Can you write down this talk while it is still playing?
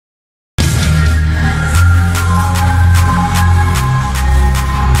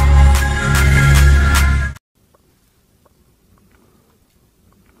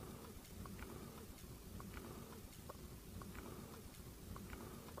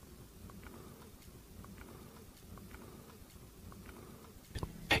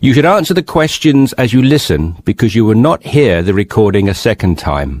You should answer the questions as you listen because you will not hear the recording a second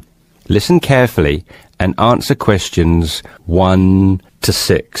time. Listen carefully and answer questions 1 to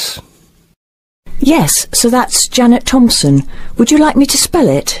 6. Yes, so that's Janet Thompson. Would you like me to spell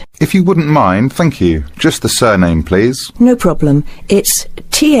it? If you wouldn't mind, thank you. Just the surname, please. No problem. It's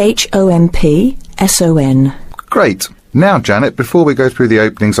Thompson. Great. Now, Janet, before we go through the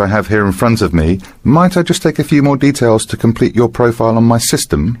openings I have here in front of me, might I just take a few more details to complete your profile on my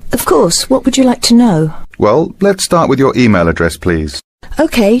system? Of course. What would you like to know? Well, let's start with your email address, please.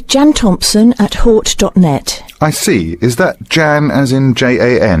 OK, janthompson@hort.net. I see. Is that Jan as in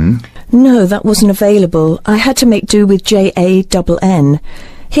Jan? No, that wasn't available. I had to make do with Jann.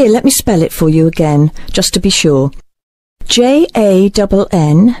 Here, let me spell it for you again, just to be sure.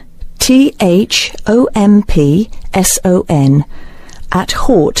 JANNTHOMPSON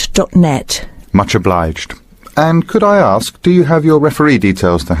Much obliged. And could I ask, do you have your referee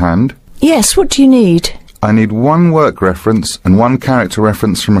details to hand? Yes, what do you need? I need one work reference and one character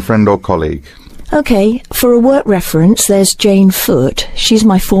reference from a friend or colleague. OK, for a work reference, there's Jane Foote. She's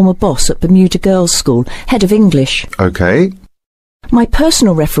my former boss at Bermuda Girls' School, head of English. OK. My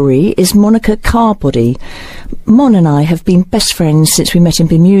personal referee is Monica Carbody. Mon and I have been best friends since we met in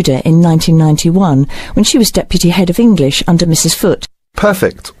Bermuda in 1991, when she was deputy head of English under Mrs. Foote.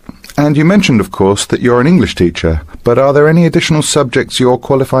 Perfect. And you mentioned, of course, that you're an English teacher, but are there any additional subjects you're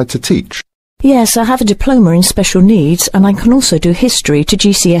qualified to teach? Yes, I have a diploma in special needs, and I can also do history to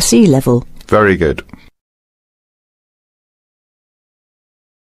GCSE level. Very good.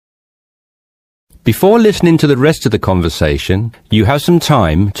 Before listening to the rest of the conversation, you have some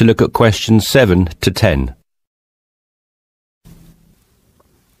time to look at questions 7 to 10.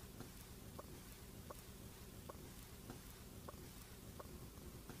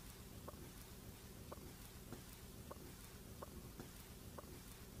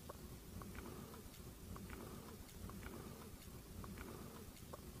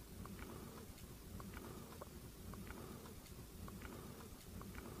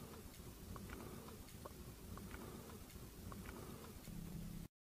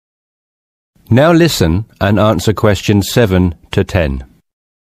 Now listen and answer questions 7 to 10.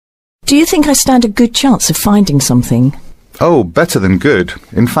 Do you think I stand a good chance of finding something? Oh, better than good.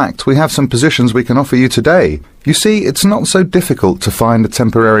 In fact, we have some positions we can offer you today. You see, it's not so difficult to find a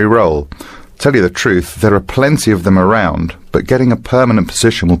temporary role. Tell you the truth, there are plenty of them around, but getting a permanent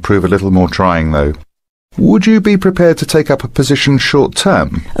position will prove a little more trying, though. Would you be prepared to take up a position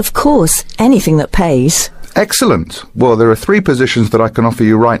short-term? Of course, anything that pays. Excellent. Well, there are 3 positions that I can offer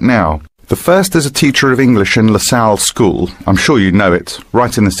you right now. The first is a teacher of English in LaSalle School. I'm sure you know it,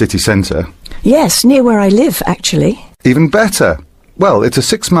 right in the city centre. Yes, near where I live, actually. Even better. Well, it's a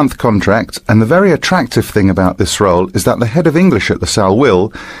 6-month contract, and the very attractive thing about this role is that the head of English at LaSalle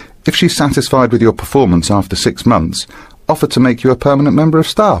will, if she's satisfied with your performance after 6 months, offer to make you a permanent member of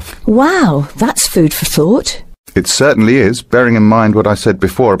staff. Wow, that's food for thought. It certainly is, bearing in mind what I said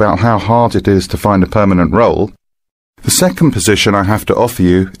before about how hard it is to find a permanent role. The second position I have to offer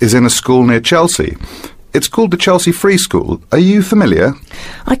you is in a school near Chelsea. It's called the Chelsea Free School. Are you familiar?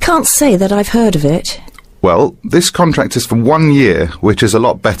 I can't say that I've heard of it. Well, this contract is for 1 year, which is a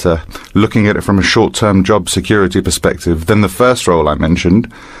lot better, looking at it from a short-term job security perspective, than the first role I mentioned.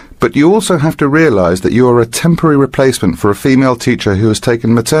 But you also have to realise that you are a temporary replacement for a female teacher who has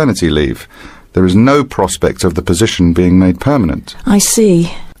taken maternity leave. There is no prospect of the position being made permanent. I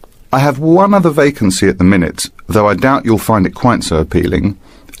see. I have one other vacancy at the minute, though I doubt you'll find it quite so appealing.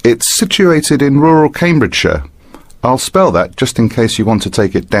 It's situated in rural Cambridgeshire. I'll spell that just in case you want to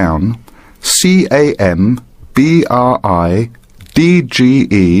take it down.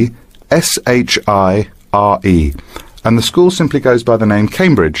 CAMBRIDGESHIRE. And the school simply goes by the name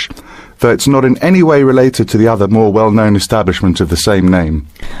Cambridge, though it's not in any way related to the other more well-known establishment of the same name.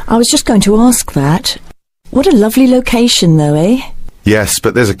 I was just going to ask that. What a lovely location, though, eh? Yes,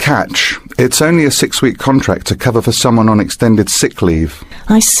 but there's a catch. It's only a 6-week contract to cover for someone on extended sick leave.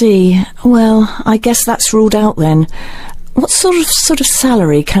 I see. Well, I guess that's ruled out then. What sort of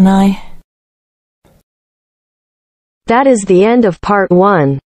salary can I... That is the end of part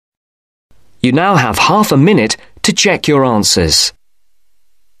 1. You now have half a minute to check your answers.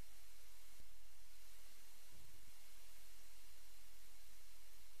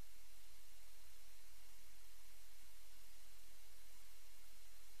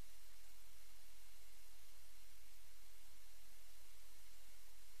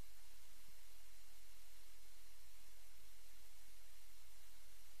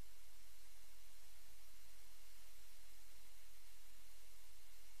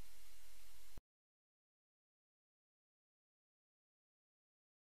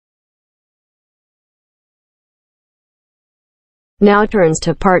 Now turns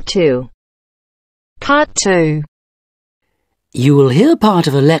to Part 2. Part 2. You will hear part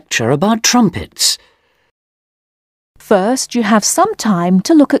of a lecture about trumpets. First, you have some time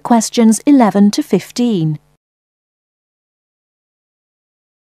to look at questions 11 to 15.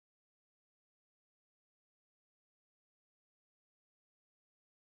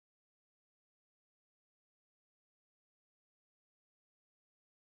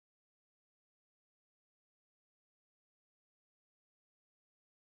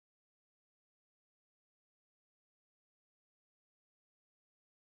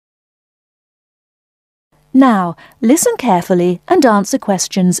 Now, listen carefully and answer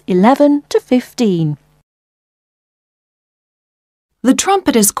questions 11 to 15. The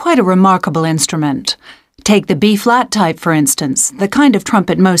trumpet is quite a remarkable instrument. Take the B-flat type, for instance, the kind of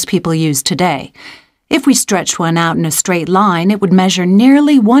trumpet most people use today. If we stretched one out in a straight line, it would measure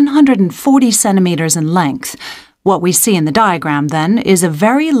nearly 140 centimeters in length. What we see in the diagram, then, is a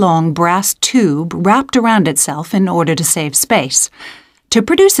very long brass tube wrapped around itself in order to save space. To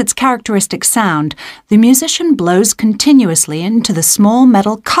produce its characteristic sound, the musician blows continuously into the small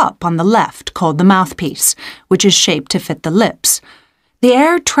metal cup on the left called the mouthpiece, which is shaped to fit the lips. The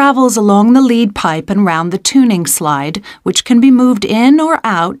air travels along the lead pipe and round the tuning slide, which can be moved in or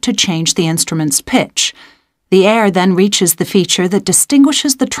out to change the instrument's pitch. The air then reaches the feature that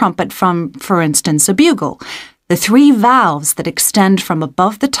distinguishes the trumpet from, for instance, a bugle, the three valves that extend from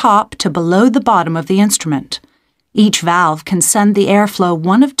above the top to below the bottom of the instrument. Each valve can send the airflow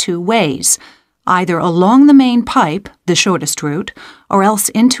one of two ways, either along the main pipe, the shortest route, or else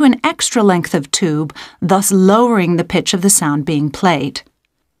into an extra length of tube, thus lowering the pitch of the sound being played.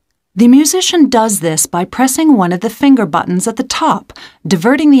 The musician does this by pressing one of the finger buttons at the top,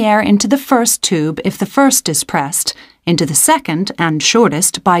 diverting the air into the first tube if the first is pressed, into the second and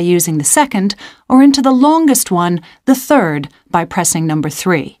shortest by using the second, or into the longest one, the third, by pressing number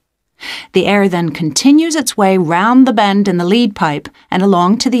 3. The air then continues its way round the bend in the lead pipe and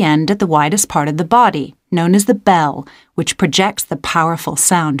along to the end at the widest part of the body, known as the bell, which projects the powerful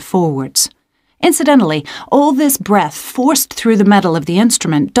sound forwards. Incidentally, all this breath forced through the metal of the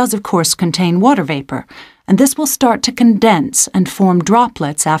instrument does of course contain water vapor, and this will start to condense and form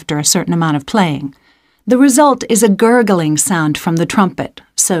droplets after a certain amount of playing. The result is a gurgling sound from the trumpet,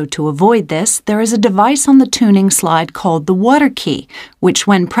 so to avoid this, there is a device on the tuning slide called the water key, which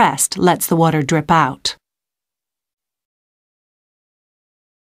when pressed lets the water drip out.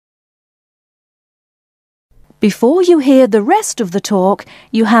 Before you hear the rest of the talk,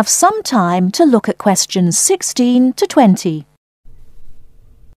 you have some time to look at questions 16 to 20.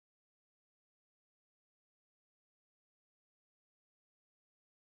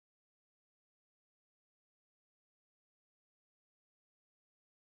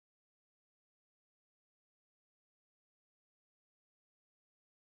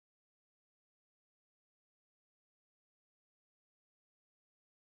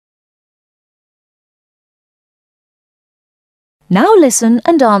 Now listen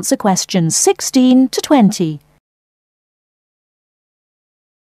and answer questions 16 to 20.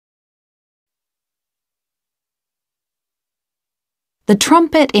 The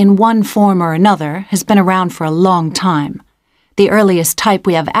trumpet, in one form or another, has been around for a long time. The earliest type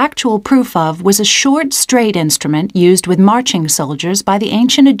we have actual proof of was a short, straight instrument used with marching soldiers by the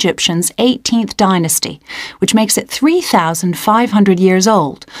ancient Egyptians' 18th dynasty, which makes it 3,500 years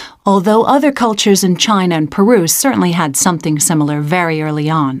old, although other cultures in China and Peru certainly had something similar very early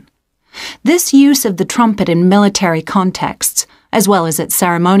on. This use of the trumpet in military contexts, as well as at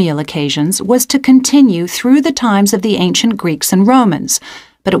ceremonial occasions, was to continue through the times of the ancient Greeks and Romans,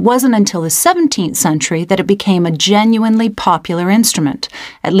 but it wasn't until the 17th century that it became a genuinely popular instrument,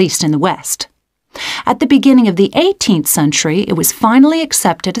 at least in the West. At the beginning of the 18th century, it was finally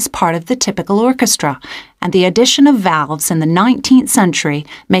accepted as part of the typical orchestra, and the addition of valves in the 19th century,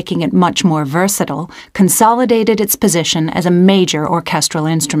 making it much more versatile, consolidated its position as a major orchestral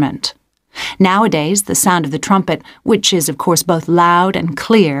instrument. Nowadays, the sound of the trumpet, which is of course both loud and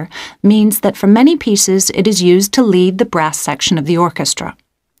clear, means that for many pieces it is used to lead the brass section of the orchestra.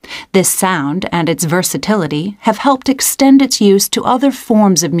 This sound and its versatility have helped extend its use to other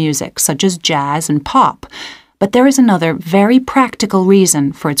forms of music such as jazz and pop, but there is another very practical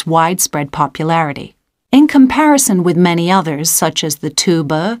reason for its widespread popularity. In comparison with many others, such as the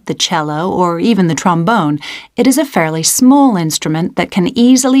tuba, the cello, or even the trombone, it is a fairly small instrument that can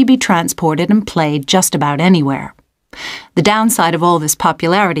easily be transported and played just about anywhere. The downside of all this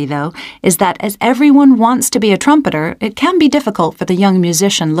popularity, though, is that as everyone wants to be a trumpeter, it can be difficult for the young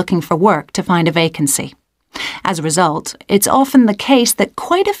musician looking for work to find a vacancy. As a result, it's often the case that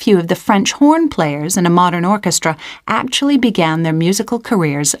quite a few of the French horn players in a modern orchestra actually began their musical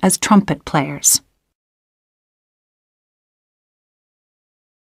careers as trumpet players.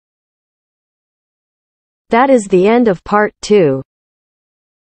 That is the end of part 2.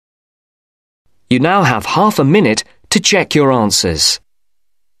 You now have half a minute to check your answers.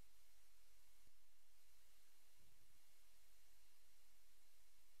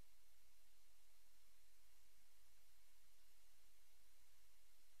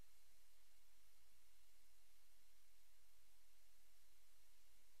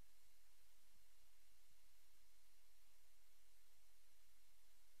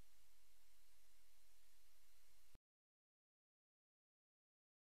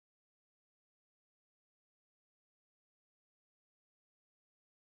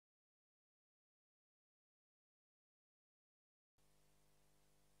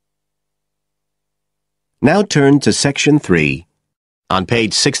 Now turn to Section 3 on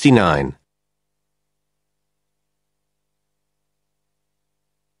page 69.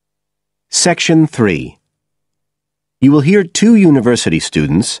 Section 3. You will hear two university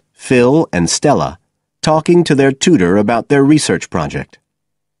students, Phil and Stella, talking to their tutor about their research project.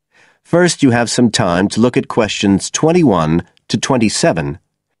 First, you have some time to look at questions 21 to 27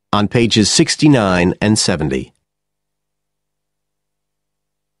 on pages 69 and 70.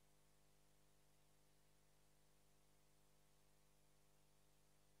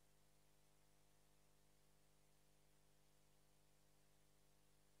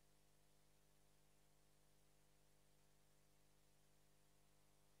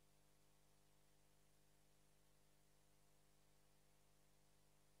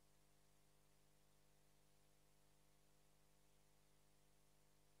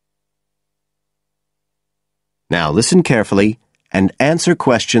 Now listen carefully and answer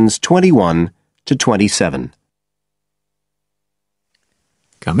questions 21 to 27.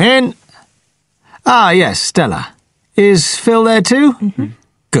 Come in. Ah, yes, Stella. Is Phil there too? Mm-hmm.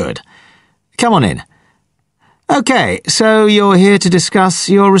 Good. Come on in. Okay, so you're here to discuss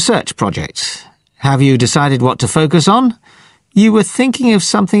your research project. Have you decided what to focus on? You were thinking of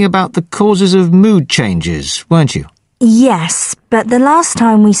something about the causes of mood changes, weren't you? Yes, but the last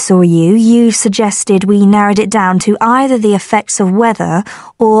time we saw you, you suggested we narrowed it down to either the effects of weather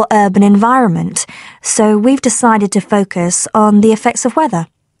or urban environment. So we've decided to focus on the effects of weather.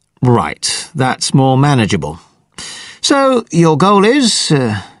 Right, that's more manageable. So your goal is,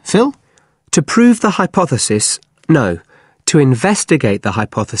 Phil? To prove the hypothesis, no, to investigate the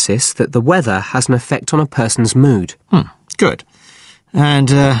hypothesis that the weather has an effect on a person's mood. Good.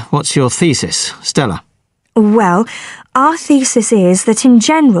 And what's your thesis, Stella? Well, our thesis is that in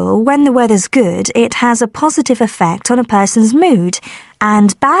general, when the weather's good, it has a positive effect on a person's mood,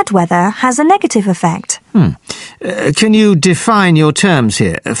 and bad weather has a negative effect. Can you define your terms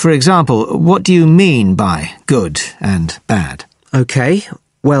here? For example, what do you mean by good and bad? OK,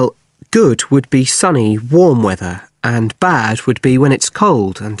 well, good would be sunny, warm weather, and bad would be when it's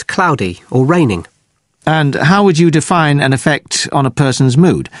cold and cloudy or raining. And how would you define an effect on a person's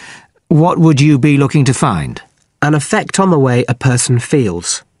mood? What would you be looking to find? An effect on the way a person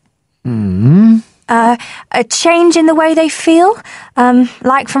feels. A change in the way they feel?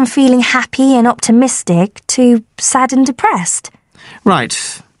 Like from feeling happy and optimistic to sad and depressed.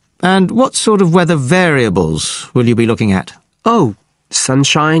 Right. And what sort of weather variables will you be looking at? Oh,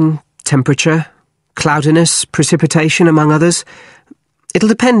 sunshine, temperature, cloudiness, precipitation, among others. It'll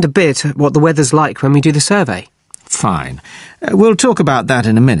depend a bit what the weather's like when we do the survey. Fine. We'll talk about that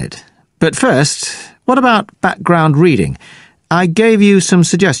in a minute. But first, what about background reading? I gave you some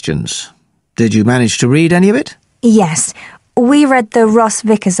suggestions. Did you manage to read any of it? Yes. We read the Ross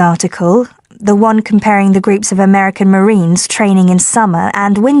Vickers article, the one comparing the groups of American Marines training in summer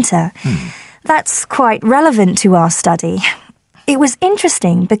and winter. That's quite relevant to our study. It was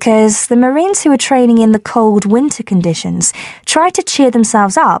interesting because the Marines who were training in the cold winter conditions tried to cheer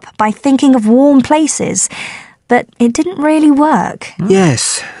themselves up by thinking of warm places, but it didn't really work.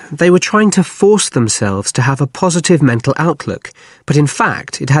 Yes, they were trying to force themselves to have a positive mental outlook, but in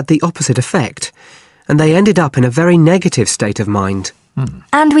fact it had the opposite effect, and they ended up in a very negative state of mind.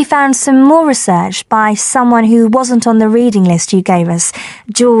 And we found some more research by someone who wasn't on the reading list you gave us,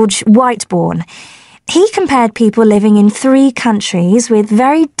 George Whiteborn. He compared people living in 3 countries with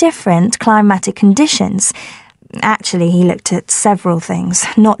very different climatic conditions. Actually, he looked at several things,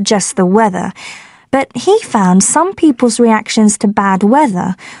 not just the weather. But he found some people's reactions to bad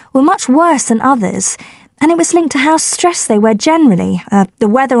weather were much worse than others, and it was linked to how stressed they were generally. The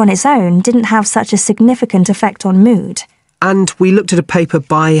weather on its own didn't have such a significant effect on mood. And we looked at a paper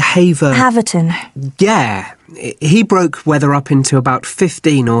by Haverton. Yeah. He broke weather up into about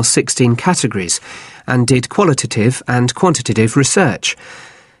 15 or 16 categories and did qualitative and quantitative research.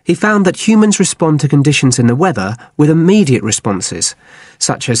 He found that humans respond to conditions in the weather with immediate responses,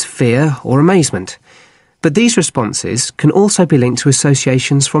 such as fear or amazement. But these responses can also be linked to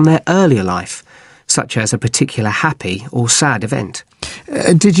associations from their earlier life, such as a particular happy or sad event.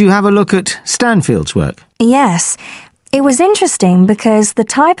 Did you have a look at Stanfield's work? Yes. It was interesting because the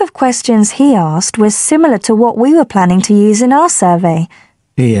type of questions he asked was similar to what we were planning to use in our survey.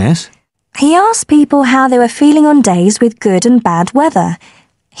 Yes. He asked people how they were feeling on days with good and bad weather.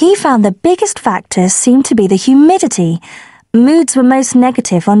 He found the biggest factors seemed to be the humidity. Moods were most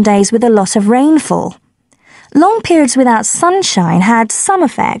negative on days with a lot of rainfall. Long periods without sunshine had some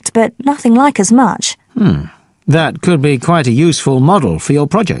effect, but nothing like as much. That could be quite a useful model for your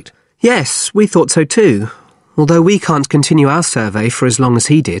project. Yes, we thought so too. Although we can't continue our survey for as long as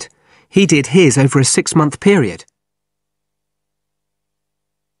he did. He did his over a 6-month period.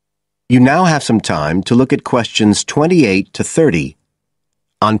 You now have some time to look at questions 28 to 30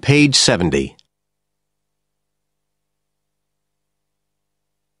 on page 70.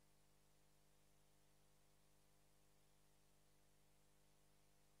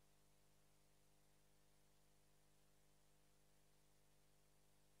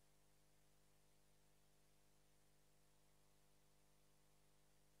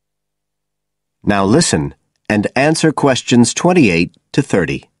 Now listen and answer questions 28 to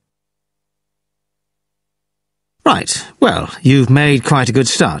 30. Right. Well, you've made quite a good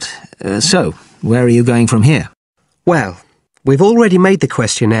start. So, where are you going from here? Well, we've already made the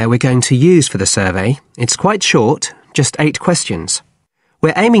questionnaire we're going to use for the survey. It's quite short, just 8 questions.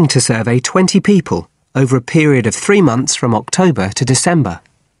 We're aiming to survey 20 people over a period of 3 months from October to December.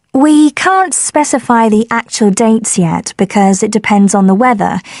 We can't specify the actual dates yet because it depends on the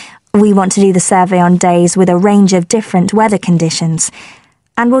weather. We want to do the survey on days with a range of different weather conditions.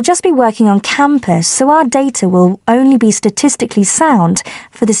 And we'll just be working on campus, so our data will only be statistically sound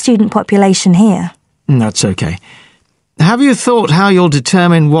for the student population here. That's okay. Have you thought how you'll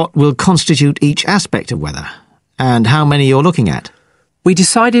determine what will constitute each aspect of weather, and how many you're looking at? We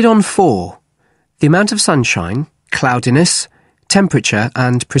decided on 4. The amount of sunshine, cloudiness, temperature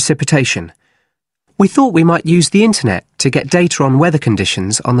and precipitation. We thought we might use the internet to get data on weather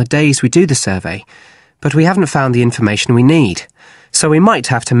conditions on the days we do the survey, but we haven't found the information we need, so we might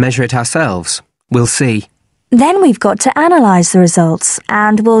have to measure it ourselves. We'll see. Then we've got to analyse the results,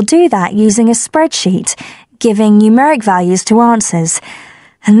 and we'll do that using a spreadsheet, giving numeric values to answers.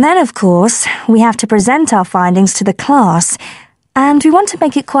 And then, of course, we have to present our findings to the class, and we want to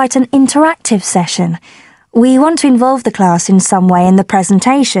make it quite an interactive session. We want to involve the class in some way in the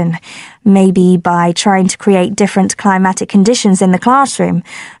presentation, maybe by trying to create different climatic conditions in the classroom,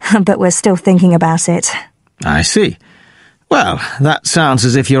 but we're still thinking about it. I see. Well, that sounds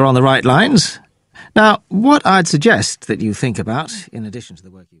as if you're on the right lines. Now, what I'd suggest that you think about, in addition to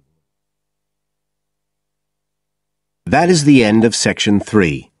the work you've... That is the end of section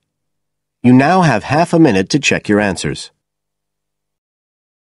 3. You now have half a minute to check your answers.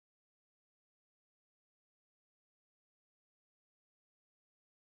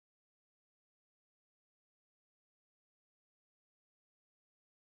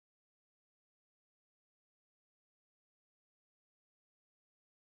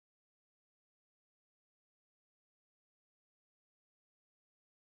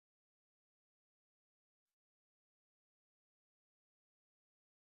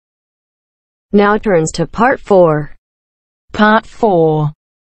 Now turns to part 4. Part 4.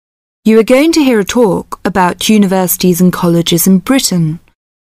 You are going to hear a talk about universities and colleges in Britain.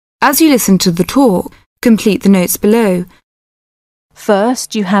 As you listen to the talk, complete the notes below.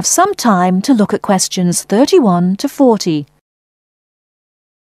 First, you have some time to look at questions 31 to 40.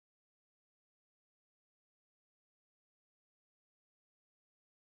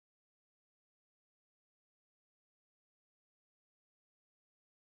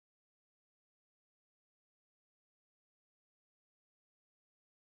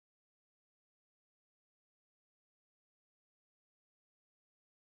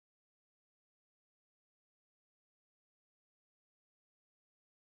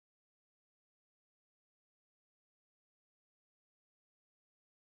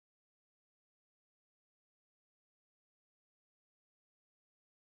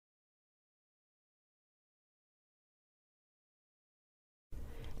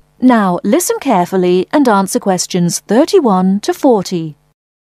 Now listen carefully and answer questions 31 to 40.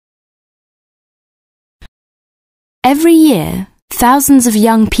 Every year, thousands of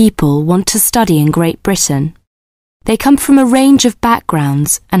young people want to study in Great Britain. They come from a range of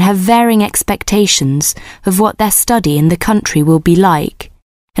backgrounds and have varying expectations of what their study in the country will be like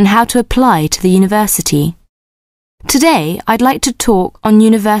and how to apply to the university. Today, I'd like to talk on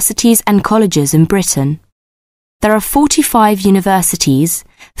universities and colleges in Britain. There are 45 universities,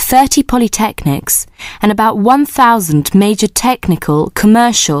 30 polytechnics, and about 1,000 major technical,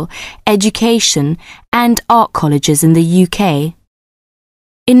 commercial, education, and art colleges in the UK.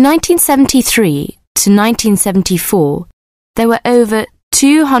 In 1973 to 1974, there were over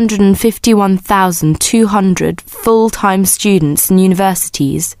 251,200 full-time students in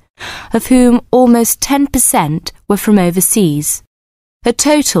universities, of whom almost 10% were from overseas. A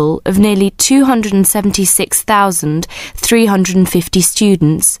total of nearly 276,350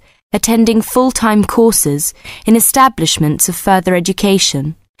 students attending full-time courses in establishments of further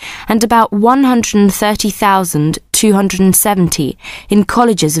education, and about 130,270 in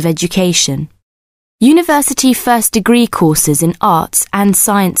colleges of education. University first degree courses in arts and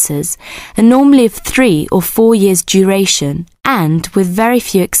sciences are normally of 3 or 4 years duration, and, with very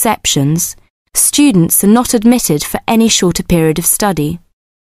few exceptions, students are not admitted for any shorter period of study.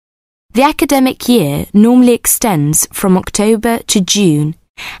 The academic year normally extends from October to June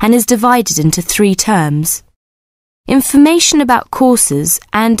and is divided into 3 terms. Information about courses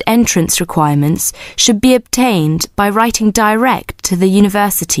and entrance requirements should be obtained by writing direct to the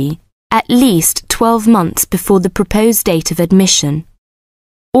university at least 12 months before the proposed date of admission.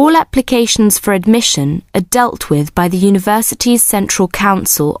 All applications for admission are dealt with by the University's Central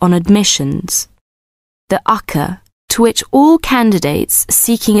Council on Admissions, the UCA, to which all candidates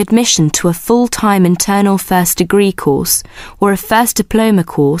seeking admission to a full-time internal first degree course or a first diploma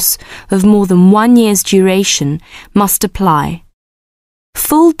course of more than 1 year's duration must apply.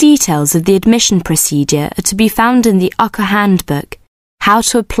 Full details of the admission procedure are to be found in the UCA Handbook, How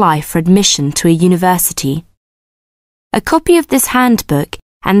to Apply for Admission to a University. A copy of this handbook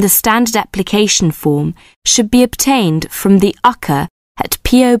and the standard application form should be obtained from the UCA at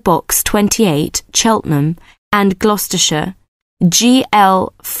P.O. Box 28, Cheltenham and Gloucestershire,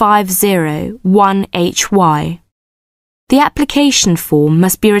 GL 501HY. The application form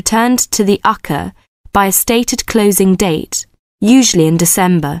must be returned to the UCA by a stated closing date, usually in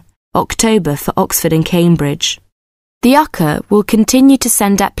December, October for Oxford and Cambridge. The UCA will continue to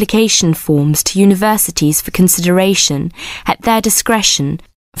send application forms to universities for consideration at their discretion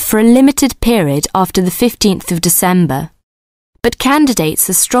for a limited period after the 15th of December. But candidates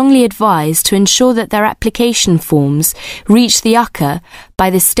are strongly advised to ensure that their application forms reach the UCA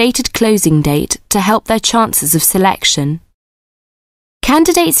by the stated closing date to help their chances of selection.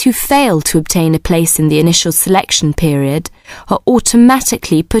 Candidates who fail to obtain a place in the initial selection period are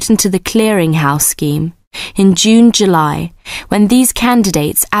automatically put into the clearinghouse scheme in June-July, when these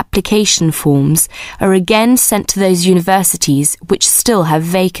candidates' application forms are again sent to those universities which still have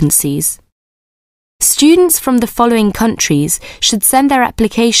vacancies. Students from the following countries should send their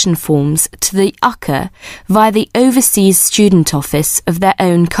application forms to the UCA via the Overseas Student Office of their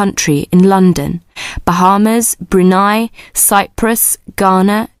own country in London: Bahamas, Brunei, Cyprus,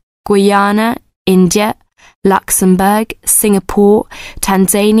 Ghana, Guyana, India, Luxembourg, Singapore,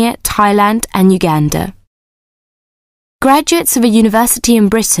 Tanzania, Thailand and Uganda. Graduates of a university in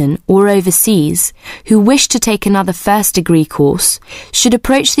Britain or overseas who wish to take another first degree course should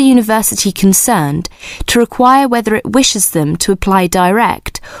approach the university concerned to require whether it wishes them to apply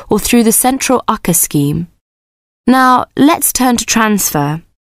direct or through the central UCA scheme. Now, let's turn to transfer.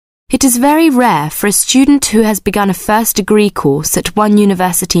 It is very rare for a student who has begun a first degree course at one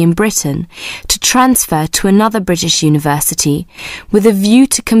university in Britain to transfer to another British university with a view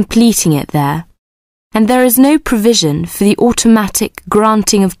to completing it there. And there is no provision for the automatic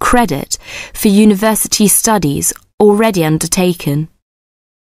granting of credit for university studies already undertaken.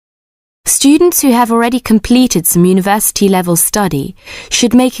 Students who have already completed some university-level study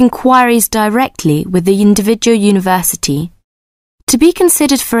should make inquiries directly with the individual university. To be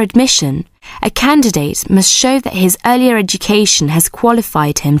considered for admission, a candidate must show that his earlier education has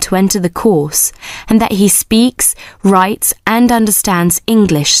qualified him to enter the course and that he speaks, writes and understands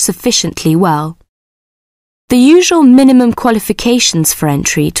English sufficiently well. The usual minimum qualifications for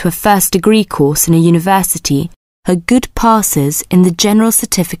entry to a first degree course in a university are good passes in the General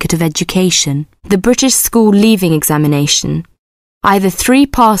Certificate of Education, the British School Leaving Examination, either 3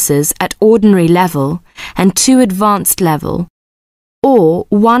 passes at ordinary level and 2 advanced level, or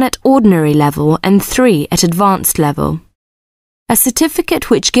 1 at ordinary level and 3 at advanced level. A certificate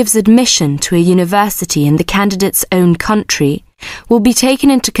which gives admission to a university in the candidate's own country will be taken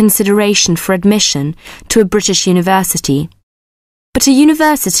into consideration for admission to a British university. but a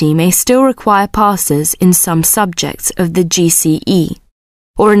university may still require passes in some subjects of the GCE,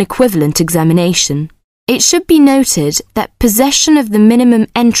 or an equivalent examination. It should be noted that possession of the minimum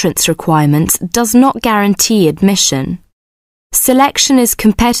entrance requirements does not guarantee admission. Selection is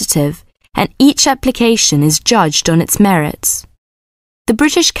competitive, and each application is judged on its merits. The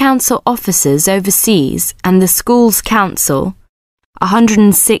British Council offices overseas and the Schools Council,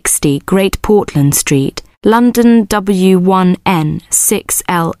 160 Great Portland Street, London W1N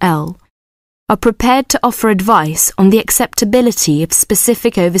 6LL, are prepared to offer advice on the acceptability of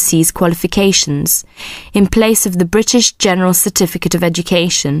specific overseas qualifications in place of the British General Certificate of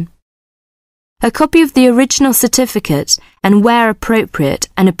Education. A copy of the original certificate and, where appropriate,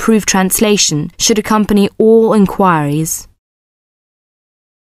 an approved translation should accompany all inquiries.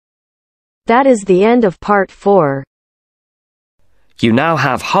 That is the end of part 4. You now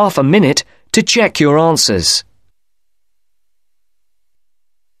have half a minute to check your answers.